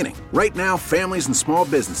the beginning. Right now, families and small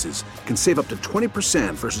businesses can save up to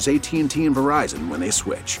 20% versus AT&T and Verizon when they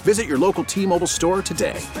switch. Visit your local T-Mobile store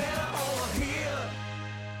today.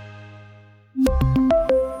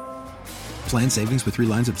 Plan savings with 3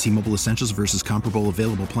 lines of T-Mobile Essentials versus comparable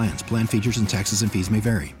available plans. Plan features and taxes and fees may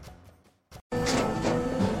vary.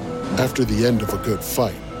 After the end of a good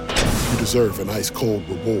fight, you deserve an ice-cold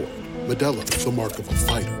reward. Modelo is the mark of a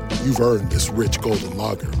fighter. You've earned this rich golden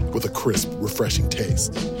lager with a crisp, refreshing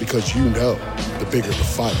taste. Because you know, the bigger the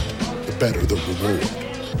fight, the better the reward.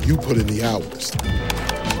 You put in the hours,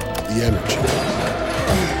 the energy,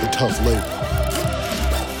 the tough labor.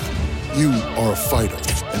 You are a fighter,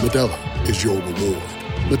 and Modelo is your reward.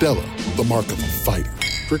 Modelo, the mark of a fighter.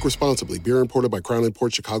 Drink responsibly. Beer imported by Crown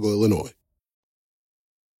Imports, Chicago, Illinois.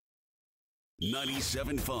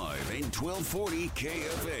 97.5 and 1240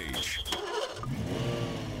 KFH.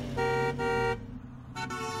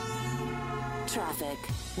 Traffic.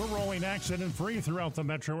 We're rolling accident-free throughout the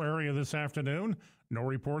metro area this afternoon. No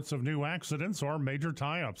reports of new accidents or major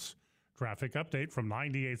tie-ups. Traffic update from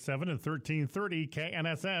 98.7 and 1330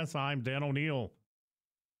 KNSS. I'm Dan O'Neill.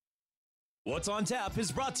 What's on Tap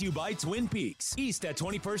is brought to you by Twin Peaks. East at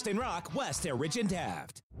 21st and Rock, west at Ridge and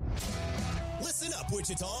Taft. Listen up,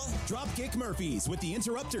 Wichita. Dropkick Murphys with the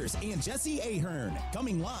Interrupters and Jesse Ahern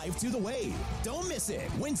coming live to the Wave. Don't miss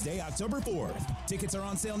it. Wednesday, October 4th. Tickets are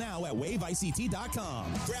on sale now at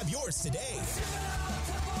WaveICT.com. Grab yours today.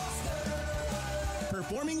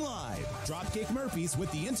 Performing live, Dropkick Murphys with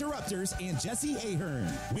the Interrupters and Jesse Ahern.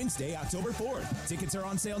 Wednesday, October 4th. Tickets are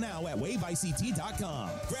on sale now at WaveICT.com.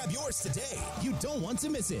 Grab yours today. You don't want to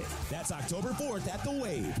miss it. That's October 4th at the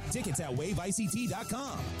Wave. Tickets at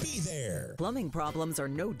WaveICT.com. Be there. Plumbing problems are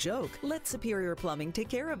no joke. Let Superior Plumbing take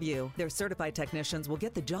care of you. Their certified technicians will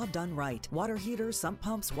get the job done right. Water heaters, sump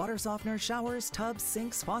pumps, water softeners, showers, tubs,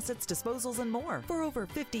 sinks, faucets, disposals, and more. For over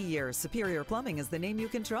 50 years, Superior Plumbing is the name you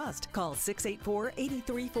can trust. Call 684-8349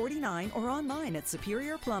 or online at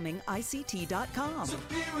SuperiorPlumbingICT.com.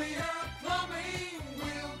 Superior Plumbing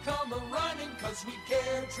will come a-running, 'cause we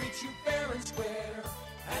care, treat you fair and square.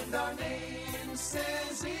 And our name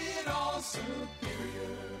says it all,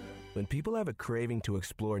 Superior. When people have a craving to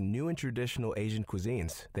explore new and traditional Asian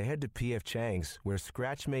cuisines, they head to P.F. Chang's, where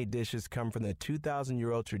scratch-made dishes come from the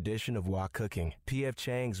 2,000-year-old tradition of wok cooking. P.F.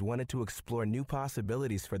 Chang's wanted to explore new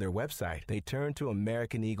possibilities for their website. They turned to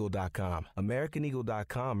AmericanEagle.com.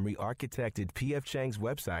 AmericanEagle.com re-architected P.F. Chang's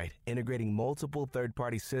website, integrating multiple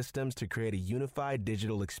third-party systems to create a unified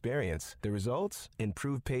digital experience. The results?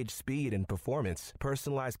 Improved page speed and performance,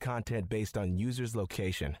 personalized content based on users'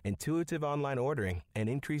 location, intuitive online ordering, an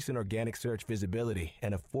increase in organic search visibility,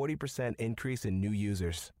 and a 40% increase in new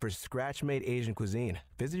users. For scratch-made Asian cuisine,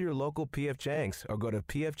 visit your local P.F. Chang's or go to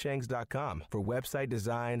pfchangs.com for website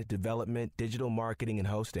design, development, digital marketing, and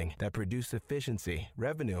hosting that produce efficiency,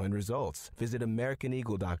 revenue, and results. Visit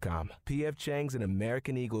AmericanEagle.com. P.F. Chang's and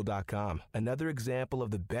AmericanEagle.com. Another example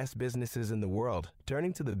of the best businesses in the world,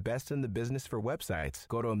 turning to the best in the business for websites.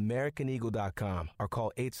 Go to AmericanEagle.com or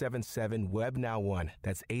call 877-WEB-NOW1.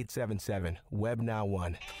 That's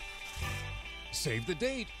 877-WEB-NOW1. Save the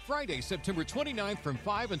date. Friday, September 29th from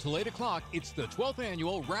 5 until 8 o'clock. It's the 12th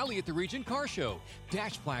annual Rally at the Region Car Show.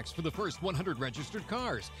 Dash plaques for the first 100 registered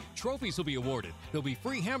cars. Trophies will be awarded. There'll be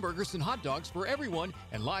free hamburgers and hot dogs for everyone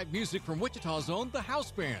and live music from Wichita's own The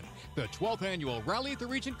House Band. The 12th annual Rally at the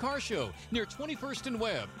Region Car Show near 21st and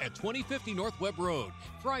Webb at 2050 North Webb Road.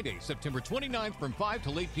 Friday, September 29th from 5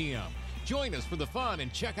 till 8 p.m. Join us for the fun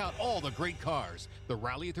and check out all the great cars. The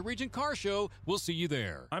Rally at the Region Car Show. We'll see you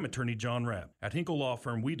there. I'm attorney John Rapp. At Hinkle Law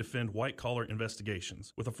Firm, we defend white-collar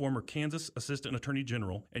investigations. With a former Kansas Assistant Attorney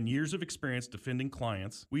General and years of experience defending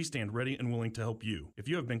clients, we stand ready and willing to help you. If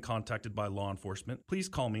you have been contacted by law enforcement, please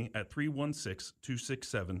call me at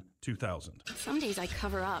 316-267-2000. Some days I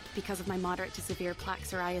cover up because of my moderate to severe plaque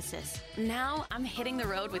psoriasis. Now I'm hitting the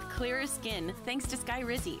road with clearer skin thanks to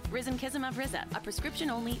Skyrizi, Risankizumab Riza, a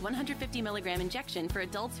prescription-only 150 milligram injection for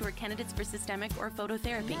adults who are candidates for systemic or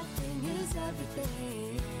phototherapy.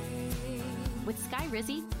 With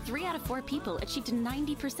Skyrizi, 3 out of 4 people achieved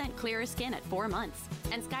 90% clearer skin at 4 months.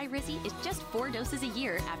 And Skyrizi is just 4 doses a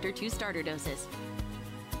year after 2 starter doses.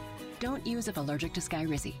 Don't use if allergic to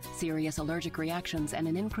Skyrizi. Serious allergic reactions and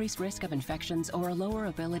an increased risk of infections or a lower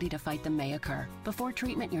ability to fight them may occur. Before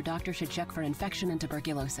treatment, your doctor should check for infection and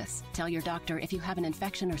tuberculosis. Tell your doctor if you have an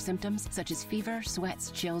infection or symptoms such as fever, sweats,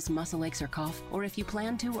 chills, muscle aches, or cough, or if you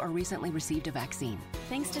plan to or recently received a vaccine.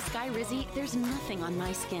 Thanks to Skyrizi, there's nothing on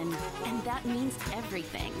my skin, and that means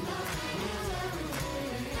everything.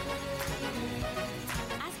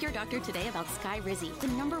 Your doctor today about Skyrizi, the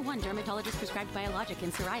 #1 dermatologist prescribed biologic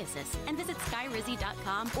in psoriasis, and visit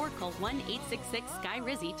skyrizi.com or call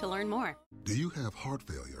 1-866-SKY-RIZZI to learn more. Do you have heart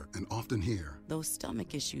failure and often hear, "Those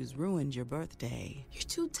stomach issues ruined your birthday"? "You're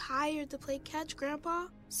too tired to play catch, Grandpa."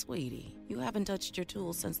 Sweetie, you haven't touched your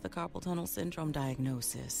tools since the carpal tunnel syndrome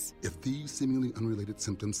diagnosis. If these seemingly unrelated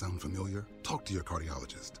symptoms sound familiar, talk to your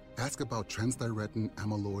cardiologist. Ask about transthyretin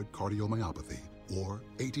amyloid cardiomyopathy, or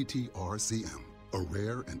ATTR-CM. A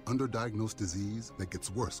rare and underdiagnosed disease that gets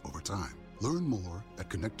worse over time. Learn more at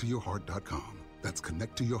connecttoyourheart.com. That's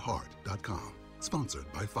connecttoyourheart.com.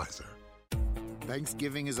 Sponsored by Pfizer.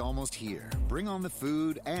 Thanksgiving is almost here. Bring on the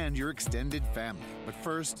food and your extended family. But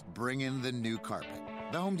first, bring in the new carpet.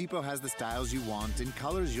 The Home Depot has the styles you want in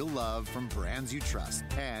colors you'll love from brands you trust.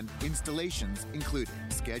 And installations included.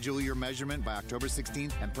 Schedule your measurement by October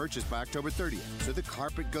 16th and purchase by October 30th. So the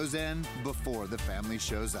carpet goes in before the family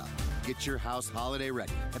shows up. Get your house holiday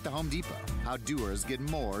ready at the Home Depot. How doers get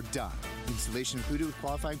more done. Installation included with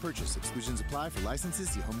qualifying purchase. Exclusions apply for licenses.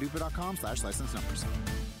 See homedepot.com/license numbers.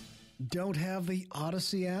 Don't have the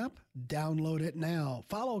Odyssey app? Download it now.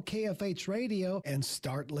 Follow KFH Radio and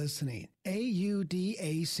start listening.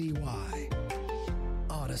 AUDACY.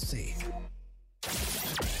 Odyssey.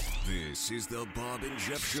 This is the Bob and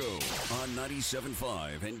Jeff Show on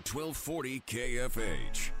 97.5 and 1240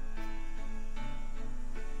 KFH.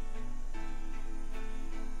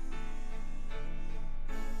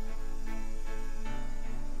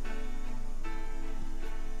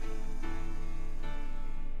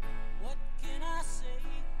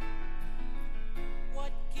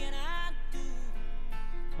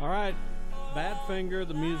 All right, Badfinger,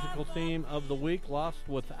 the musical theme of the week, Lost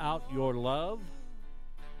Without Your Love,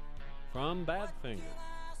 from Badfinger.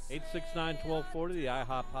 869-1240, the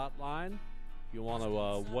IHOP hotline. If you want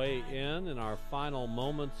to weigh in our final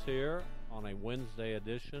moments here on a Wednesday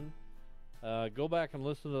edition, go back and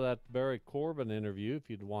listen to that Barry Corbin interview if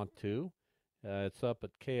you'd want to. It's up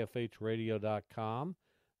at kfhradio.com.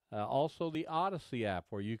 Also, the Odyssey app,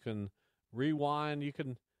 where you can rewind, you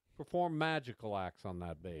can perform magical acts on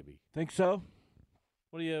that baby. Think so?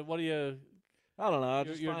 What do you? I don't know. I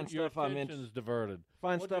just find stuff diverted.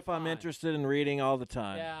 Find stuff I'm interested in reading all the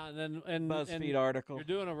time. Yeah, and BuzzFeed article. You're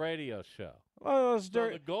doing a radio show. Well,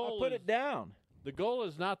 the goal I put it down. The goal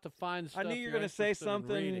is not to find stuff. I knew you were going to say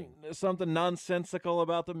something nonsensical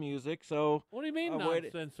about the music. So what do you mean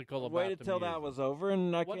nonsensical about waited the till music? that was over,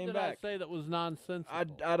 and I came back. What did I say that was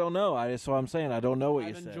nonsensical? I don't know. That's what I'm saying. I don't know what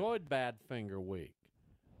you said. I've enjoyed Badfinger Week.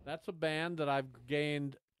 That's a band that I've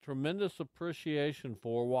gained tremendous appreciation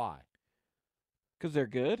for. Why? Because they're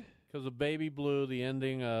good? Because of Baby Blue, the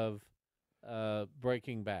ending of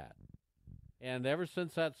Breaking Bad. And ever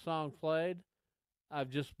since that song played, I've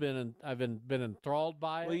been enthralled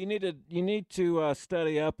by it. Well, you need to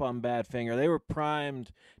study up on Badfinger. They were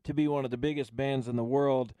primed to be one of the biggest bands in the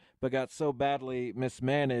world, but got so badly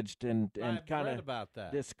mismanaged and kind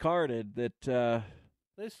of discarded that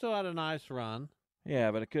they still had a nice run.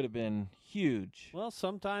 Yeah, but it could have been huge. Well,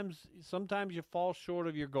 sometimes you fall short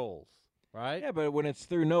of your goals, right? Yeah, but when it's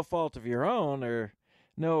through no fault of your own or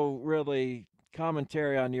no really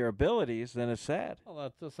commentary on your abilities, then it's sad.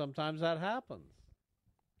 Well, sometimes that happens.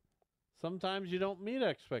 Sometimes you don't meet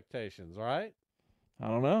expectations, right? I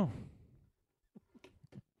don't know.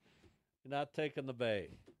 You're not taking the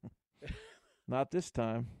bait. Not this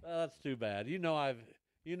time. That's too bad.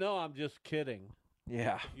 I'm just kidding.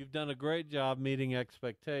 Yeah. You've done a great job meeting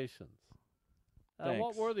expectations.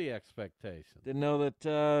 What were the expectations? Didn't know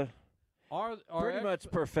that pretty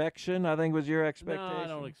much perfection, I think, was your expectation. No, I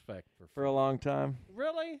don't expect perfection. For a long time.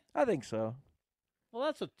 Really? I think so. Well,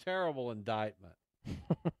 that's a terrible indictment.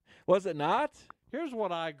 Was it not? Here's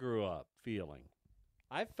what I grew up feeling.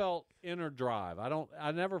 I felt inner drive.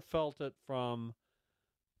 I never felt it from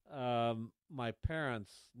my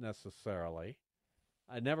parents necessarily.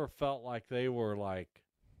 I never felt like they were like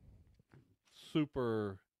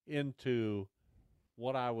super into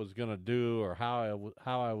what I was going to do or how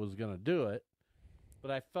I was going to do it,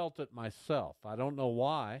 but I felt it myself. I don't know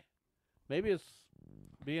why. Maybe it's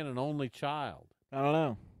being an only child. I don't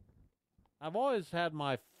know. I've always had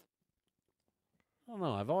my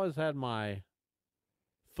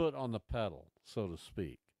foot on the pedal, so to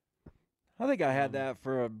speak. I think I had that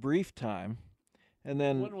for a brief time. And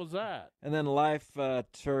then when was that? And then life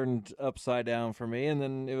turned upside down for me, and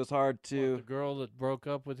then it was hard to. The girl that broke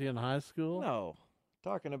up with you in high school? No,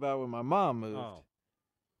 talking about when my mom moved. Oh.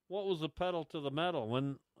 What was the pedal to the metal?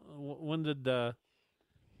 When did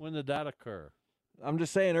that occur? I'm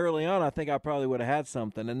just saying, early on, I think I probably would have had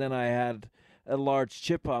something, and then I had a large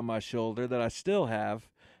chip on my shoulder that I still have.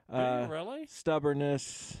 Do you really?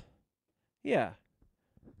 Stubbornness. Yeah,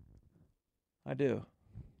 I do.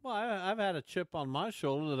 Well, I've had a chip on my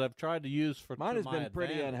shoulder that I've tried to use for mine has been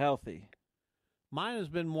pretty unhealthy. Mine has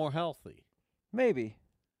been more healthy. Maybe.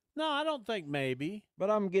 No, I don't think maybe. But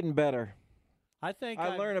I'm getting better. I think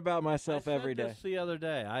I learn about myself every day. I said this the other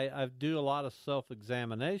day. I do a lot of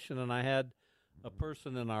self-examination, and I had a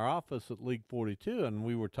person in our office at League 42, and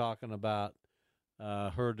we were talking about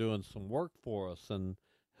her doing some work for us and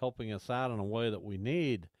helping us out in a way that we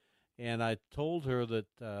need. And I told her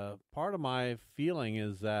that part of my feeling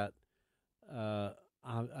is that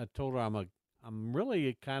I told her I'm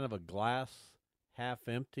really kind of a glass half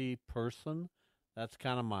empty person. That's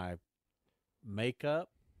kind of my makeup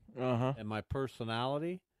and my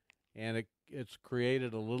personality, and it's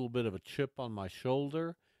created a little bit of a chip on my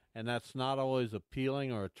shoulder, and that's not always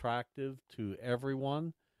appealing or attractive to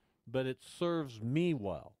everyone, but it serves me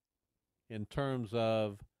well in terms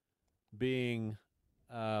of being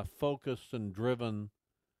focused and driven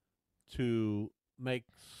to make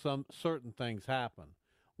some certain things happen,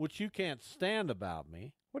 which you can't stand about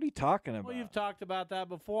me. What are you talking about? Well, you've talked about that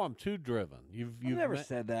before. I'm too driven. You've never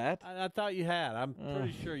said that. I thought you had. I'm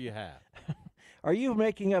pretty sure you had. Are you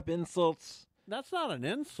making up insults? That's not an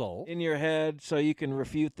insult. In your head so you can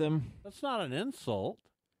refute them? That's not an insult.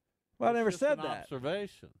 Well, I never said an that.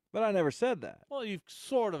 Observation. But I never said that. Well, you've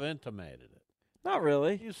sort of intimated it. Not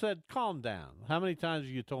really. You said calm down. How many times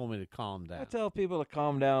have you told me to calm down? I tell people to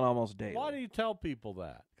calm down almost daily. Why do you tell people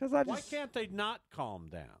that? Because Why can't they not calm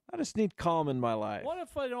down? I just need calm in my life. What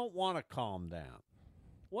if I don't want to calm down?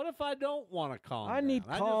 What if I don't want to calm down? I need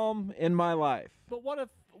calm in my life. But what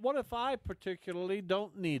if I particularly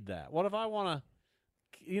don't need that? What if I want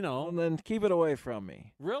to, Well, then keep it away from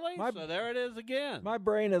me. Really? So there it is again. My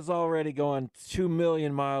brain is already going 2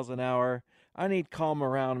 million miles an hour. I need calm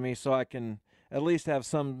around me so I can at least have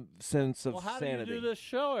some sense of sanity. How do you do this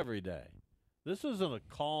show every day? This isn't a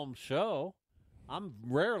calm show. I'm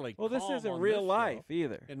rarely calm. Well, this isn't real life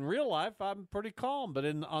either. In real life, I'm pretty calm, but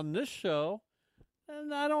on this show,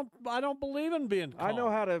 and I don't believe in being calm. I know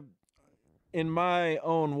how to, in my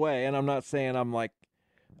own way, and I'm not saying I'm like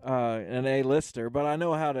an A-lister, but I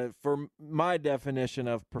know how to, for my definition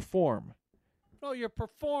of perform. Oh, you're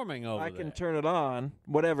performing over I there. can turn it on,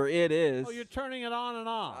 whatever it is. Oh, you're turning it on and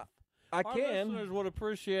off. I Our can. listeners would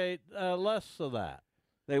appreciate less of that.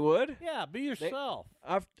 They would? Yeah, be yourself.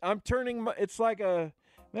 I'm turning, it's like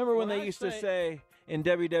remember when they used to say in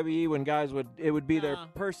WWE when guys it would be their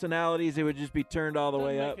personalities, it would just be turned all the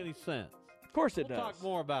way up? Doesn't make any sense. Of course it We'll does. talk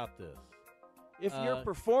more about this. If your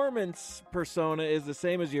performance persona is the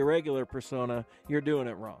same as your regular persona, you're doing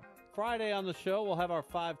it wrong. Friday on the show, we'll have our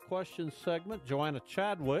 5 questions segment. Joanna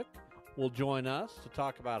Chadwick will join us to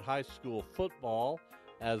talk about high school football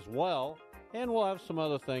as well, and we'll have some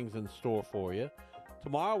other things in store for you.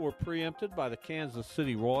 Tomorrow, we're preempted by the Kansas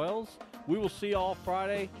City Royals. We will see you all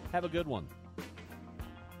Friday. Have a good one.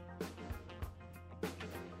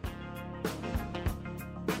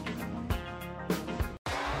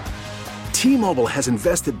 T-Mobile has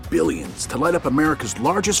invested billions to light up America's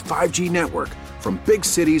largest 5G network, from big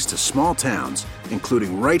cities to small towns,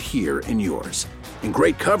 including right here in yours. And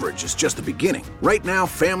great coverage is just the beginning. Right now,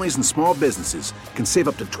 families and small businesses can save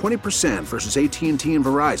up to 20% versus AT&T and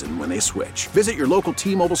Verizon when they switch. Visit your local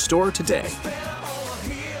T-Mobile store today.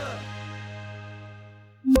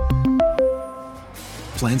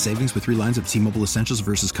 Plan savings with 3 lines of T-Mobile Essentials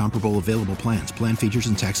versus comparable available plans. Plan features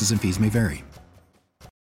and taxes and fees may vary.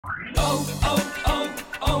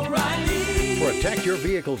 Protect your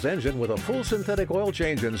vehicle's engine with a full synthetic oil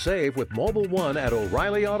change and save with Mobile One at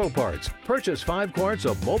O'Reilly Auto Parts. Purchase 5 quarts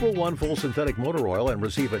of Mobile One full synthetic motor oil and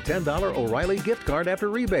receive a $10 O'Reilly gift card after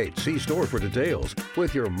rebate. See store for details.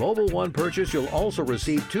 With your Mobile One purchase, you'll also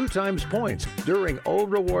receive 2 times points during O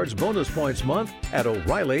Rewards Bonus Points Month at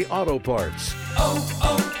O'Reilly Auto Parts.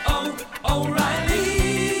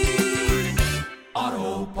 O'Reilly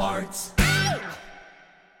Auto Parts.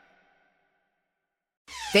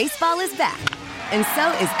 Baseball is back, and so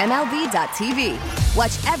is MLB.tv.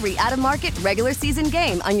 Watch every out-of-market regular season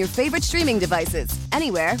game on your favorite streaming devices,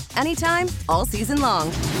 anywhere, anytime, all season long.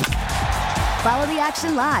 Follow the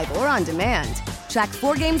action live or on demand. Track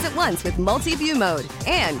 4 games at once with multi-view mode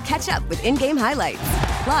and catch up with in-game highlights.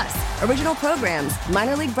 Plus, original programs,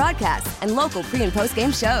 minor league broadcasts, and local pre- and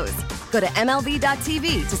post-game shows. Go to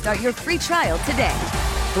MLB.tv to start your free trial today.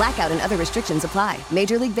 Blackout and other restrictions apply.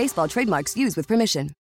 Major League Baseball trademarks used with permission.